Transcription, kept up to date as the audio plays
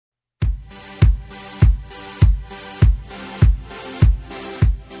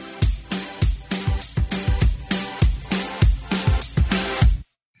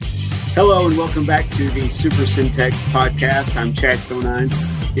Hello and welcome back to the Super Syntax podcast. I'm Chad Conine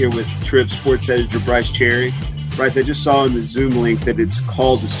here with Trib Sports Editor Bryce Cherry. Bryce, I just saw in the Zoom link that it's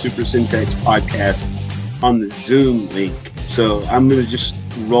called the Super Syntax podcast on the Zoom link. So I'm going to just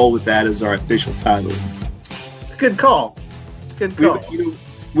roll with that as our official title. It's a good call.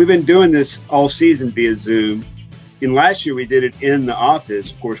 We've been doing this all season via Zoom. And last year we did it in the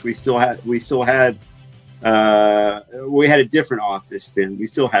office. Of course, we had a different office then. We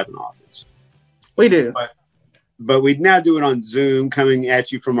still have an office. We do. But we now do it on Zoom, coming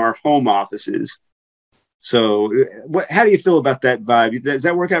at you from our home offices. So how do you feel about that vibe? Does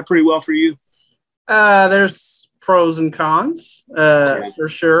that work out pretty well for you? There's pros and cons, for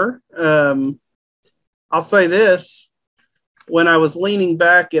sure. I'll say this. When I was leaning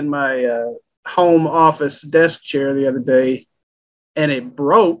back in my home office desk chair the other day and it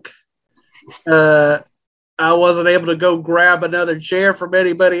broke, I wasn't able to go grab another chair from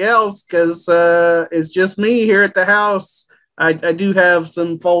anybody else because it's just me here at the house. I do have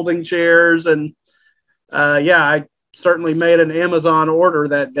some folding chairs, and I certainly made an Amazon order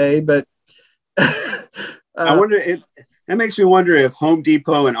that day. But I wonder that makes me wonder if Home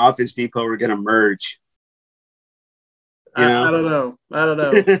Depot and Office Depot are going to merge. I don't know.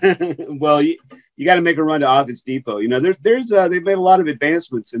 Well, you got to make a run to Office Depot. You know, they've made a lot of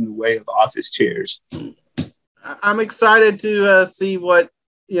advancements in the way of office chairs. I'm excited to see what,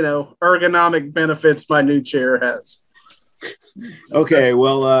 ergonomic benefits my new chair has. Okay,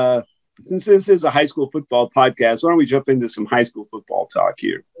 well, since this is a high school football podcast, why don't we jump into some high school football talk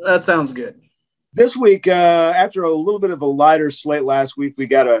here? That sounds good. This week, after a little bit of a lighter slate last week, we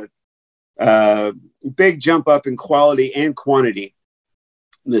got a big jump up in quality and quantity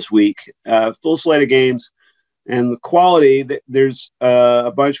this week. Full slate of games. And the quality, there's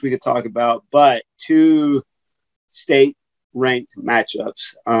a bunch we could talk about, but two state-ranked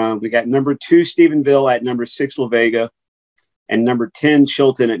matchups. We got number 2 Stephenville at number 6 La Vega, and number 10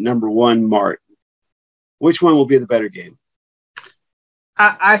 Chilton at number 1 Mart. Which one will be the better game?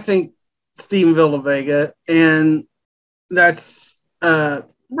 I think Stephenville La Vega, and that's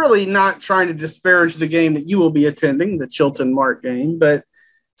really not trying to disparage the game that you will be attending, the Chilton Mart game, but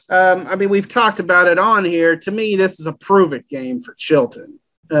we've talked about it on here. To me, this is a prove-it game for Chilton.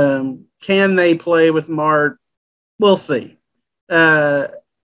 Can they play with Mart? We'll see. I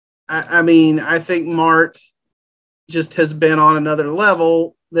think Mart just has been on another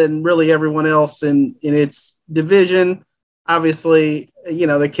level than really everyone else in its division. Obviously,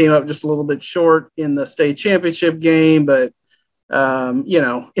 they came up just a little bit short in the state championship game, but,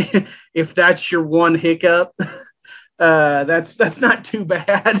 if that's your one hiccup, that's not too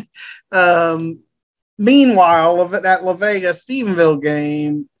bad. Meanwhile, that La Vega Stephenville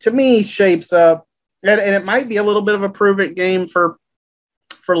game to me shapes up, and it might be a little bit of a prove-it game for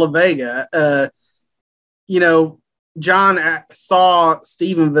La Vega. John saw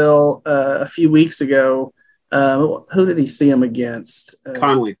Stephenville a few weeks ago. Who did he see him against?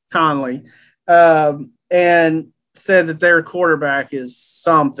 Conley. And said that their quarterback is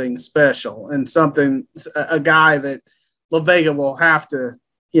something special and a guy that La Vega will have to,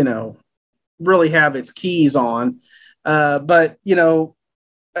 really have its keys on. But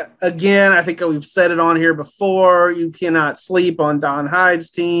again, I think we've said it on here before. You cannot sleep on Don Hyde's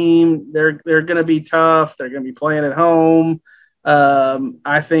team. They're going to be tough. They're going to be playing at home.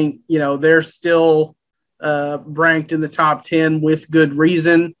 I think, they're still ranked in the top 10 with good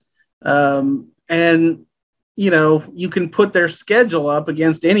reason. And, you can put their schedule up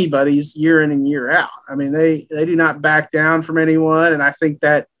against anybody's year in and year out. I mean, they do not back down from anyone. And I think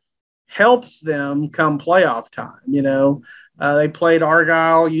that helps them come playoff time. They played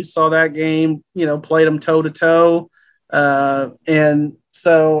Argyle. You saw that game, played them toe to toe. And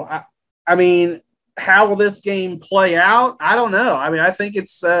so, how will this game play out? I don't know. I think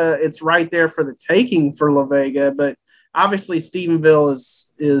it's right there for the taking for La Vega, but obviously Stephenville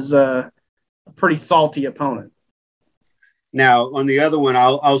is a pretty salty opponent. Now, on the other one,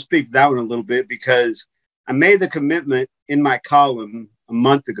 I'll speak to that one a little bit because I made the commitment in my column a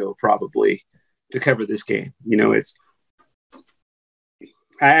month ago, probably, to cover this game.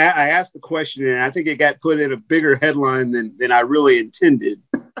 I asked the question, and I think it got put in a bigger headline than I really intended.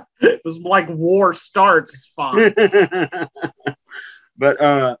 It was like war starts fine. But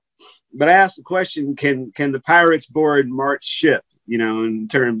I asked the question, can the Pirates board March ship, in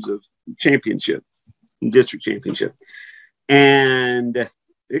terms of championship, district championship? And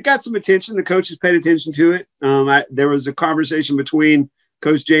it got some attention. The coaches paid attention to it. There was a conversation between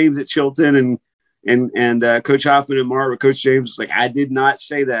Coach James at Chilton and Coach Hoffman and Mart, where Coach James was like, I did not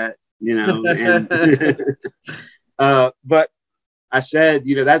say that, And, but I said,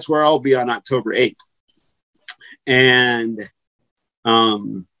 that's where I'll be on October 8th. And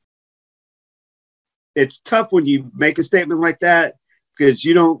it's tough when you make a statement like that because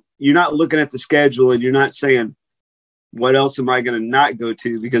you're not looking at the schedule and you're not saying, what else am I going to not go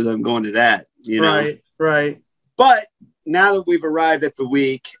to because I'm going to that, Right. But now that we've arrived at the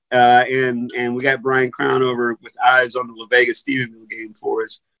week and we got Brian Crown over with eyes on the La Vega Stephenville game for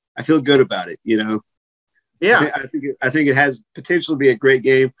us, I feel good about it, Yeah. I think it has potential to be a great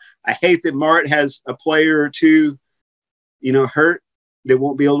game. I hate that Mart has a player or two, hurt that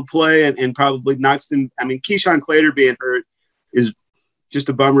won't be able to play and probably knocks them. I mean, Keyshawn Clater being hurt is just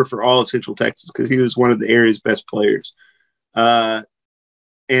a bummer for all of Central Texas because he was one of the area's best players. But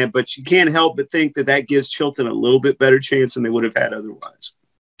you can't help but think that gives Chilton a little bit better chance than they would have had otherwise.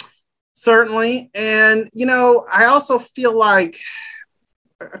 Certainly. And, I also feel like,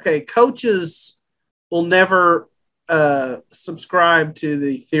 coaches will never subscribe to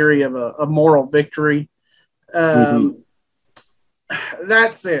the theory of a moral victory.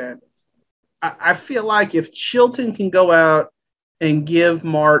 That said, I feel like if Chilton can go out and give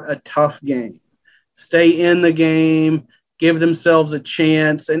Mart a tough game, stay in the game, give themselves a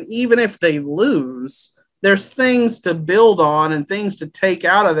chance, and even if they lose, there's things to build on and things to take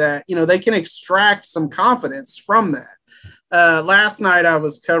out of that. They can extract some confidence from that. Last night I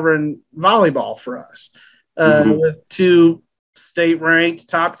was covering volleyball for us with two state-ranked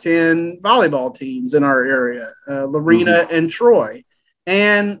top 10 volleyball teams in our area, Lorena and Troy.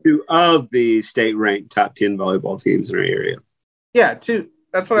 And two of the state-ranked top 10 volleyball teams in our area. Yeah, two.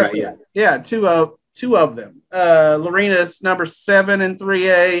 That's what I said. Yeah, two of them. Lorena's number 7 in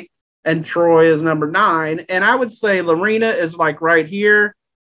 3A, and Troy is number 9. And I would say Lorena is like right here,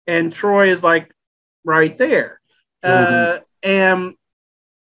 and Troy is like right there. And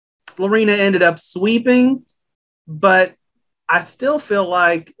Lorena ended up sweeping, but I still feel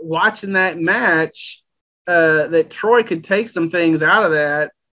like watching that match that Troy could take some things out of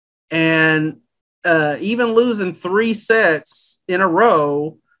that, and even losing 3 sets in a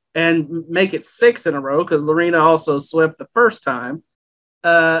row and make it 6 in a row because Lorena also swept the first time.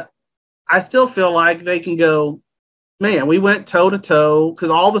 I still feel like they can go, man, we went toe to toe because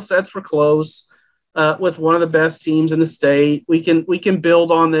all the sets were close with one of the best teams in the state. We can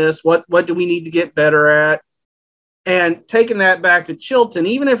build on this. What do we need to get better at? And taking that back to Chilton,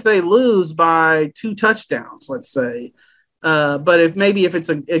 even if they lose by 2 touchdowns, let's say, but if it's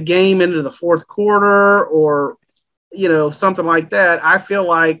a game into the fourth quarter or, something like that, I feel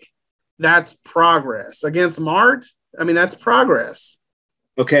like that's progress. Against Mart, that's progress.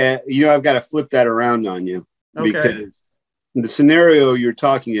 Okay, I've got to flip that around on you because the scenario you're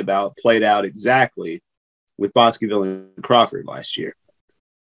talking about played out exactly with Bosqueville and Crawford last year.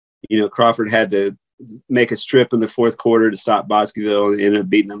 Crawford had to make a strip in the fourth quarter to stop Bosqueville and ended up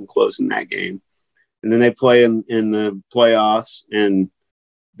beating them close in that game. And then they play in the playoffs. And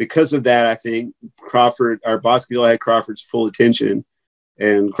because of that, I think Bosqueville had Crawford's full attention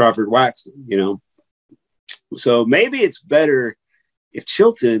and Crawford waxed him, So maybe it's better if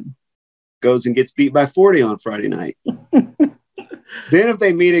Chilton goes and gets beat by 40 on Friday night. Then if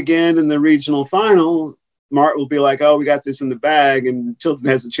they meet again in the regional final, Mart will be like, oh, we got this in the bag, and Chilton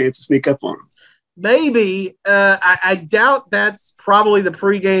has a chance to sneak up on him. Maybe. I doubt that's probably the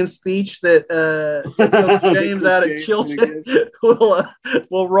pregame speech that Coach James out at Chilton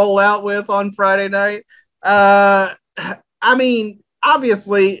will roll out with on Friday night.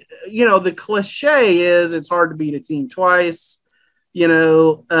 Obviously, the cliche is it's hard to beat a team twice,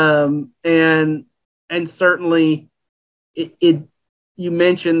 and certainly it you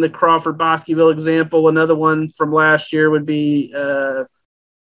mentioned the Crawford Bosqueville example. Another one from last year would be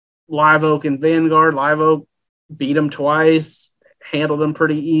Live Oak and Vanguard. Live Oak beat them twice, handled them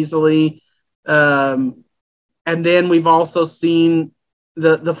pretty easily. And then we've also seen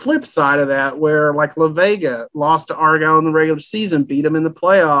the flip side of that, where like La Vega lost to Argyle in the regular season, beat them in the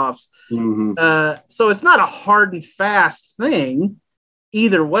playoffs. So it's not a hard and fast thing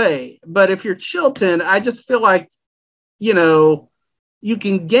either way. But if you're Chilton, I just feel like, you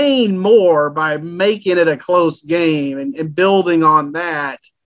can gain more by making it a close game and building on that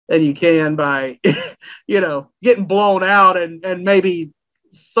than you can by, getting blown out and maybe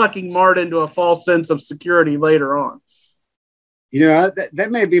sucking Mart into a false sense of security later on. That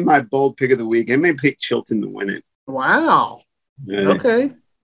may be my bold pick of the week. I may pick Chilton to win it. Wow. Okay.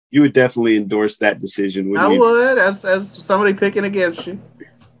 You would definitely endorse that decision, wouldn't you? I would, as somebody picking against you.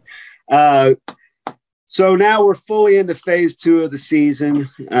 So now we're fully into phase 2 of the season.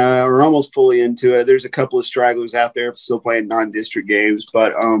 We're almost fully into it. There's a couple of stragglers out there still playing non-district games,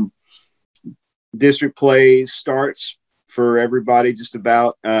 but district play starts for everybody, just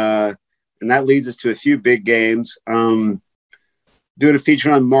about. And that leads us to a few big games. Doing a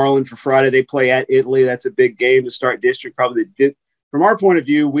feature on Marlin for Friday. They play at Italy. That's a big game to start district. Probably from our point of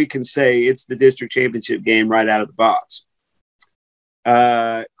view, we can say it's the district championship game right out of the box.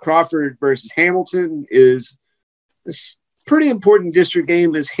 Crawford versus Hamilton is a pretty important district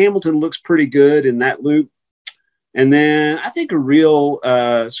game as Hamilton looks pretty good in that loop. And then I think a real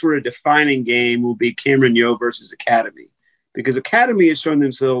sort of defining game will be Cameron Yo versus Academy, because Academy has shown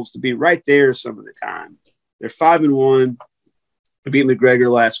themselves to be right there some of the time. They're 5-1. They beat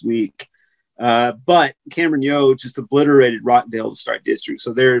McGregor last week. But Cameron Yo just obliterated Rockdale to start district.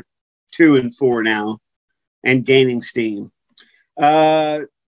 So they're 2-4 now and gaining steam. What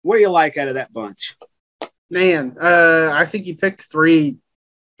do you like out of that bunch? Man, I think you picked three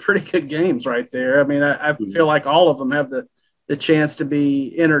pretty good games right there. I mean, I feel like all of them have the chance to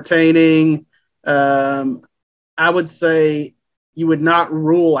be entertaining. I would say you would not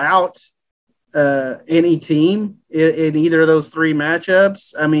rule out any team in either of those three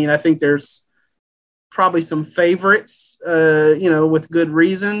matchups. I mean, I think there's probably some favorites, with good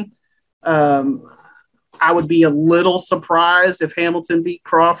reason. I would be a little surprised if Hamilton beat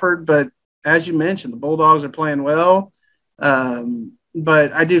Crawford, but as you mentioned, the Bulldogs are playing well.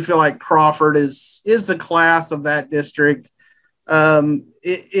 But I do feel like Crawford is the class of that district.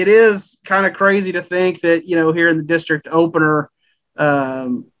 It is kind of crazy to think that, here in the district opener,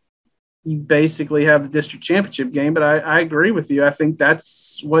 you basically have the district championship game, but I agree with you. I think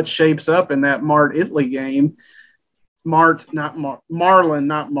that's what shapes up in that Mart Italy game. Marlin, not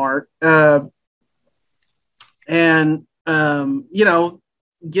Mart.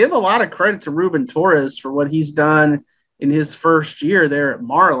 Give a lot of credit to Ruben Torres for what he's done in his first year there at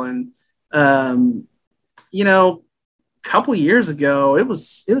Marlin. A couple of years ago, it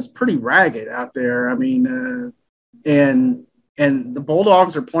was pretty ragged out there. I mean, and the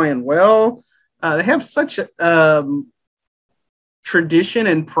Bulldogs are playing well. They have such a tradition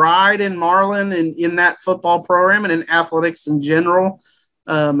and pride in Marlin and in that football program and in athletics in general,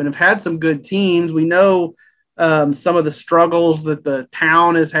 and have had some good teams. We know some of the struggles that the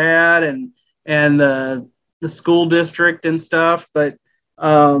town has had and the school district and stuff. But,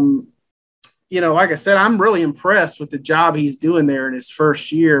 like I said, I'm really impressed with the job he's doing there in his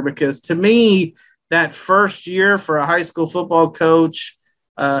first year, because to me, that first year for a high school football coach,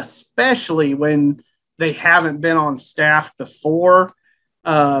 especially when they haven't been on staff before,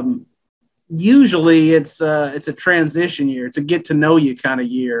 usually it's a transition year. It's a get to know you kind of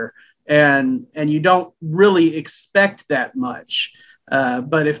year. And you don't really expect that much.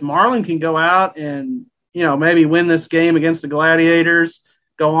 But if Marlin can go out and, maybe win this game against the Gladiators,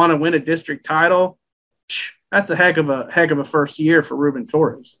 go on and win a district title, that's a heck of a first year for Ruben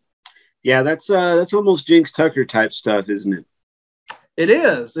Torres. Yeah, that's almost Jinx Tucker type stuff, isn't it? It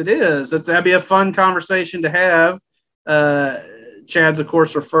is. That'd be a fun conversation to have. Chad's, of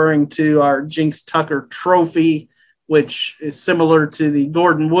course, referring to our Jinx Tucker trophy, which is similar to the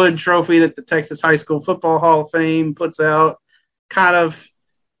Gordon Wood trophy that the Texas High School Football Hall of Fame puts out. Kind of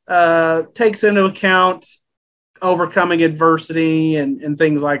takes into account overcoming adversity and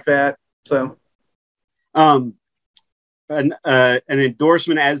things like that. So, an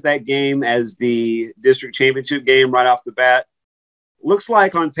endorsement as that game as the district championship game right off the bat. Looks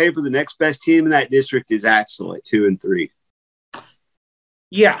like on paper the next best team in that district is Axel at 2-3.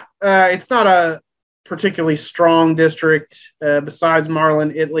 Yeah, it's not a particularly strong district. Besides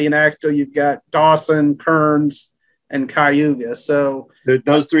Marlin, Italy, and Axtell, you've got Dawson, Kearns, and Cayuga. So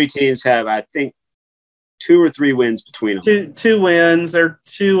those three teams have, I think, 2 or 3 wins between them. Two wins. They're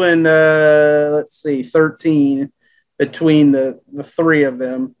 2 and 13 between the three of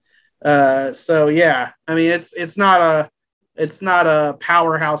them. So yeah, I mean it's not a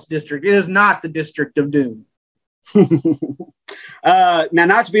powerhouse district. It is not the District of Doom. Now,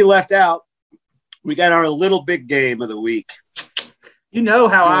 not to be left out, we got our little big game of the week. You know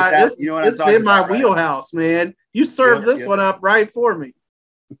how this in my wheelhouse, man. You served this one up right for me.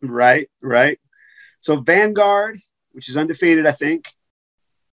 Right. So Vanguard, which is undefeated, I think.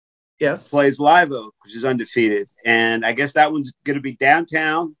 Yes. Plays Live Oak, which is undefeated. And I guess that one's going to be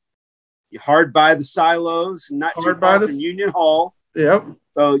downtown. You're hard by the silos, not too far from Union Hall. Yep.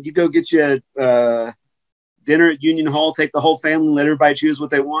 So you go get you a dinner at Union Hall, take the whole family, let everybody choose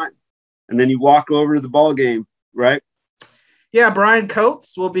what they want. And then you walk over to the ball game, right? Yeah, Brian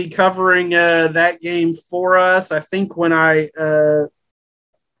Coates will be covering that game for us. I think when I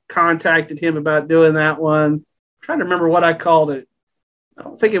contacted him about doing that one, I'm trying to remember what I called it. I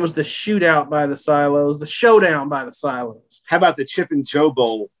don't think it was the shootout by the silos, the showdown by the silos. How about the Chip and Joe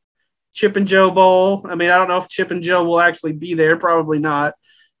Bowl? Chip and Joe Bowl. I mean, I don't know if Chip and Joe will actually be there. Probably not.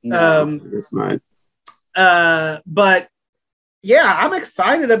 No, it's not. But yeah, I'm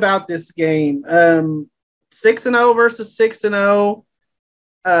excited about this game. 6-0 versus 6-0.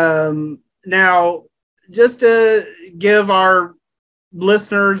 Now, just to give our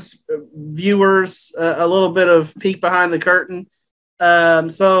listeners, viewers, a little bit of peek behind the curtain.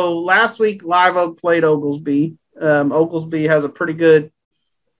 So last week, Live Oak played Oglesby. Oglesby has a pretty good,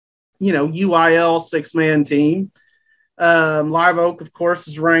 UIL 6-man team. Live Oak, of course,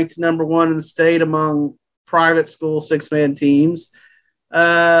 is ranked number 1 in the state among private school 6-man teams.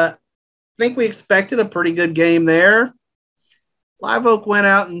 I think we expected a pretty good game there. Live Oak went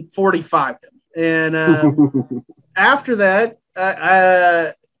out and 45 them. And after that,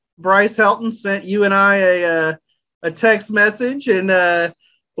 Bryce Helton sent you and I a text message and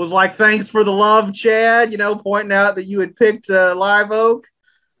was like, "Thanks for the love, Chad," pointing out that you had picked Live Oak.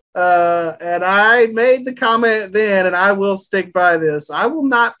 And I made the comment then, and I will stick by this. I will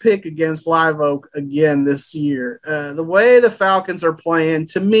not pick against Live Oak again this year. The way the Falcons are playing,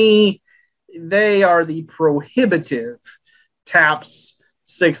 to me, they are the prohibitive TAPS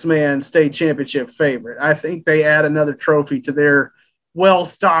 6-man state championship favorite. I think they add another trophy to their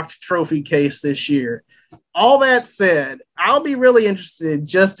well-stocked trophy case this year. All that said, I'll be really interested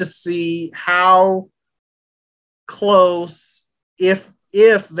just to see how close, if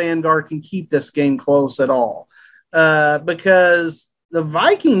Vanguard can keep this game close at all, because the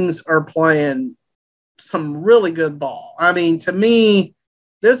Vikings are playing some really good ball. I mean, to me,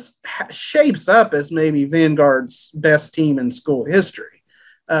 this shapes up as maybe Vanguard's best team in school history.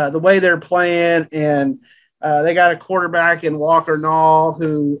 The way they're playing, and they got a quarterback in Walker Nall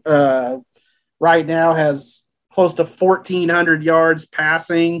who right now has close to 1,400 yards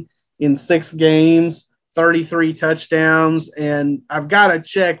passing in 6 games. 33 touchdowns, and I've got to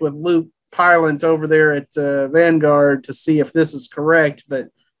check with Luke Pylant over there at Vanguard to see if this is correct, but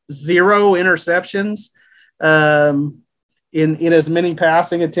 0 interceptions in as many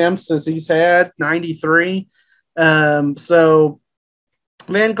passing attempts as he's had, 93. So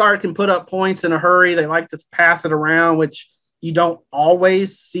Vanguard can put up points in a hurry. They like to pass it around, which you don't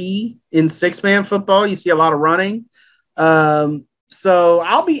always see in 6-man football. You see a lot of running. So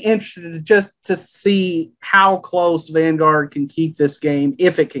I'll be interested just to see how close Vanguard can keep this game,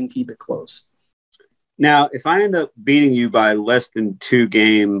 if it can keep it close. Now, if I end up beating you by less than 2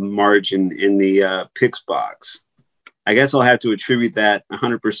 game margin in the picks box, I guess I'll have to attribute that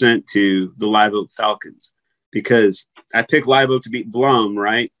 100% to the Live Oak Falcons, because I picked Live Oak to beat Blum,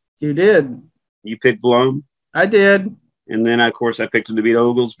 right? You did. You picked Blum? I did. And then, of course, I picked him to beat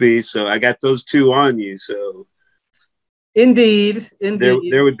Oglesby, so I got those 2 on you, so... Indeed.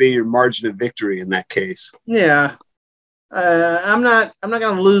 There would be your margin of victory in that case. Yeah. I'm not going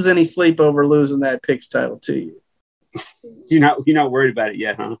to lose any sleep over losing that picks title to you. You're not worried about it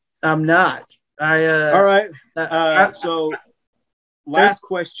yet, huh? I'm not. All right. So last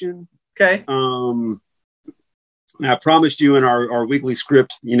question. Okay. I promised you in our weekly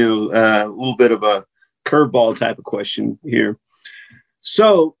script, a little bit of a curveball type of question here.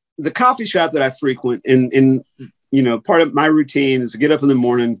 So the coffee shop that I frequent in part of my routine is to get up in the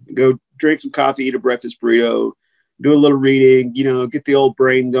morning, go drink some coffee, eat a breakfast burrito, do a little reading, get the old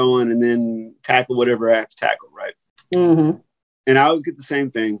brain going, and then tackle whatever I have to tackle, right? Mm-hmm. And I always get the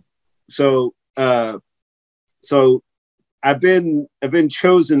same thing. So I've been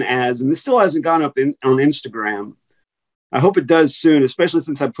chosen as, and this still hasn't gone up on Instagram. I hope it does soon, especially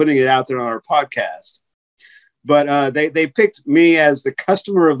since I'm putting it out there on our podcast. But they picked me as the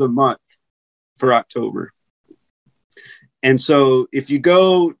customer of the month for October. And so if you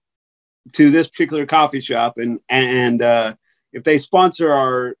go to this particular coffee shop and if they sponsor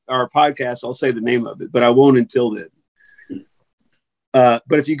our podcast, I'll say the name of it, but I won't until then. But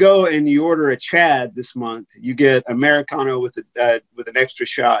if you go and you order a Chad this month, you get Americano with an extra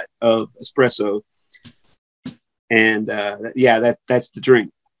shot of espresso. And that's the drink.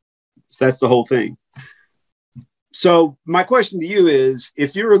 So that's the whole thing. So my question to you is,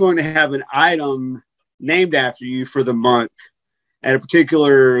 if you were going to have an item named after you for the month at a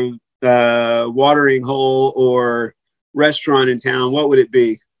particular watering hole or restaurant in town, what would it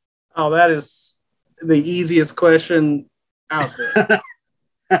be? Oh, that is the easiest question out there.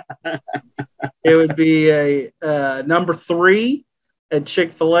 It would be a number 3 at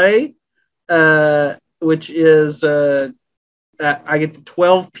Chick-fil-A, which is I get the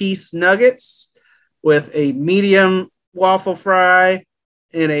 12-piece nuggets with a medium waffle fry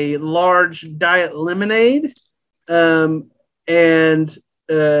and a large diet lemonade. And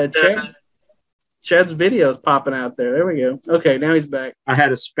Chad's Chad's video is popping out there. There we go. Okay, now he's back. I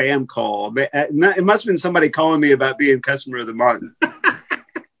had a spam call. It must have been somebody calling me about being customer of the month.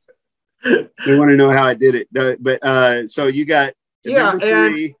 They want to know how I did it. But so you got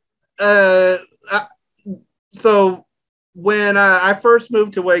number 3. So when I first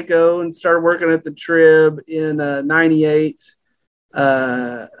moved to Waco and started working at the Trib in 98,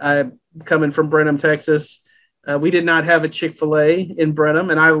 I'm coming from Brenham, Texas. We did not have a Chick-fil-A in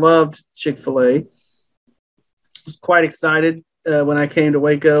Brenham, and I loved Chick-fil-A. I was quite excited when I came to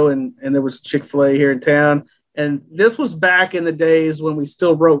Waco and there was Chick-fil-A here in town. And this was back in the days when we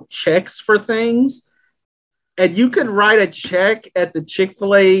still wrote checks for things. And you could write a check at the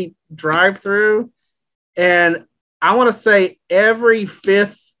Chick-fil-A drive-thru. And I want to say every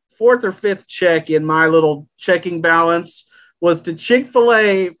fourth or fifth check in my little checking balance was to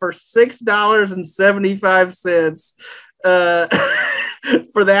Chick-fil-A for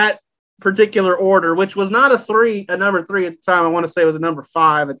 $6.75 for that particular order, which was not a number 3 at the time. I want to say it was a number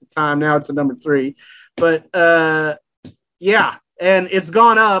 5 at the time. Now it's a number 3. But yeah, and it's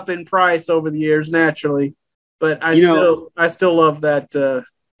gone up in price over the years naturally. But I still love that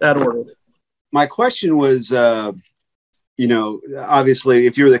order. My question was, obviously,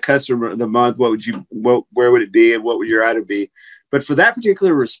 if you were the customer of the month, where would it be, and what would your item be? But for that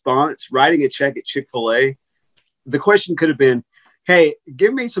particular response, writing a check at Chick-fil-A, the question could have been, "Hey,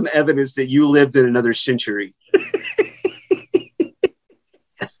 give me some evidence that you lived in another century."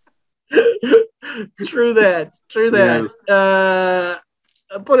 True that. Yeah.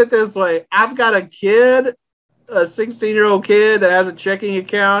 Put it this way: I've got a kid, a 16-year-old kid that has a checking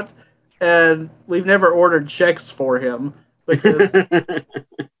account, and we've never ordered checks for him because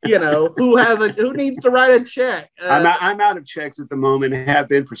who needs to write a check? I'm out of checks at the moment and have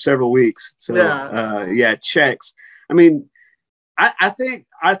been for several weeks. So checks. I mean, I think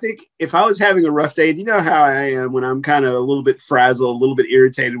if I was having a rough day, you know how I am when I'm kind of a little bit frazzled, a little bit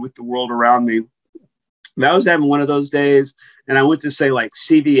irritated with the world around me. If I was having one of those days and I went to say like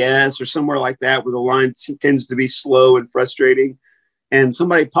CVS or somewhere like that where the line tends to be slow and frustrating, and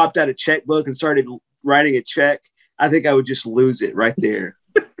somebody popped out a checkbook and started writing a check, I think I would just lose it right there.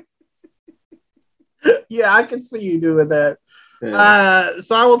 Yeah, I can see you doing that.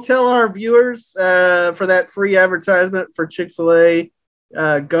 So I will tell our viewers for that free advertisement for Chick-fil-A,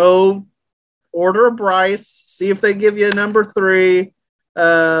 go order a Bryce, see if they give you a number 3.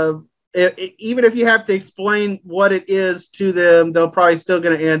 Even if you have to explain what it is to them, they'll probably still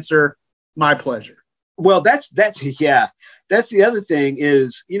going to answer my pleasure. Well, that's the other thing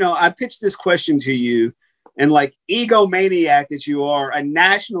is, I pitched this question to you, and like egomaniac that you are, a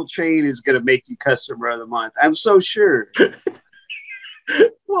national chain is going to make you customer of the month. I'm so sure.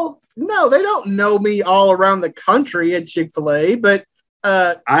 Well, no, they don't know me all around the country at Chick-fil-A, but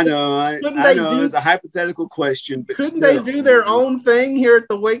I know it's a hypothetical question, but couldn't they do their own thing here at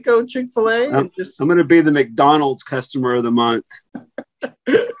the Waco Chick-fil-A? I'm going to be the McDonald's customer of the month.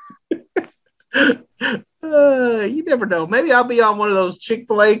 You never know. Maybe I'll be on one of those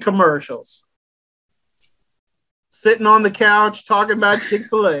Chick-fil-A commercials, sitting on the couch talking about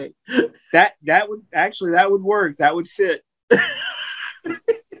Chick-fil-A. That would work. That would fit.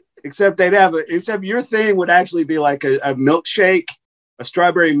 Except your thing would actually be like a milkshake. A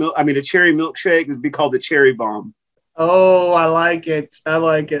cherry milkshake would be called the Cherry Bomb. Oh, I like it.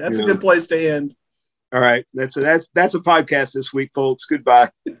 That's a good place to end. All right. That's a podcast this week, folks.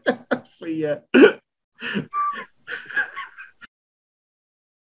 Goodbye. See ya.